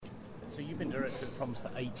So you've been director of the Proms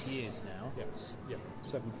for 8 years now. Yes, yeah,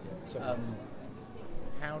 7 years.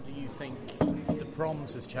 How do you think the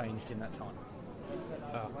Proms has changed in that time?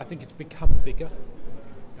 I think it's become bigger.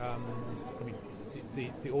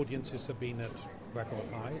 The audiences have been at record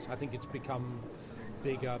highs. I think it's become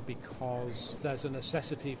bigger because there's a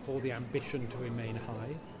necessity for the ambition to remain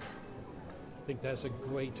high. I think there's a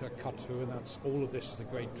greater cut-through, and that's all of this is a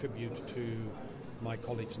great tribute to my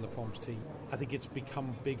colleagues in the Proms team. I think it's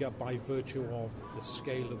become bigger by virtue of the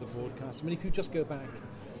scale of the broadcast. I mean, if you just go back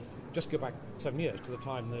 7 years to the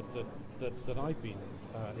time that I've been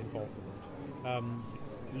involved in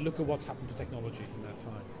it, look at what's happened to technology in that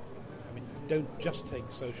time. I mean, don't just take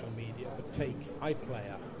social media, but take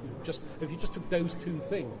iPlayer. If you just took those two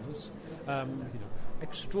things,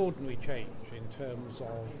 extraordinary change in terms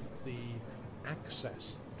of the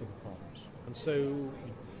access to the Proms. And so,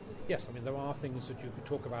 yes, I mean, there are things that you could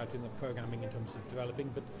talk about in the programming in terms of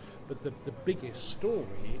developing, but the biggest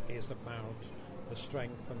story is about the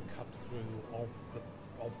strength and cut-through of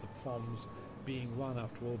the Proms being run,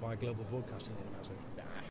 after all, by a global broadcasting organisation.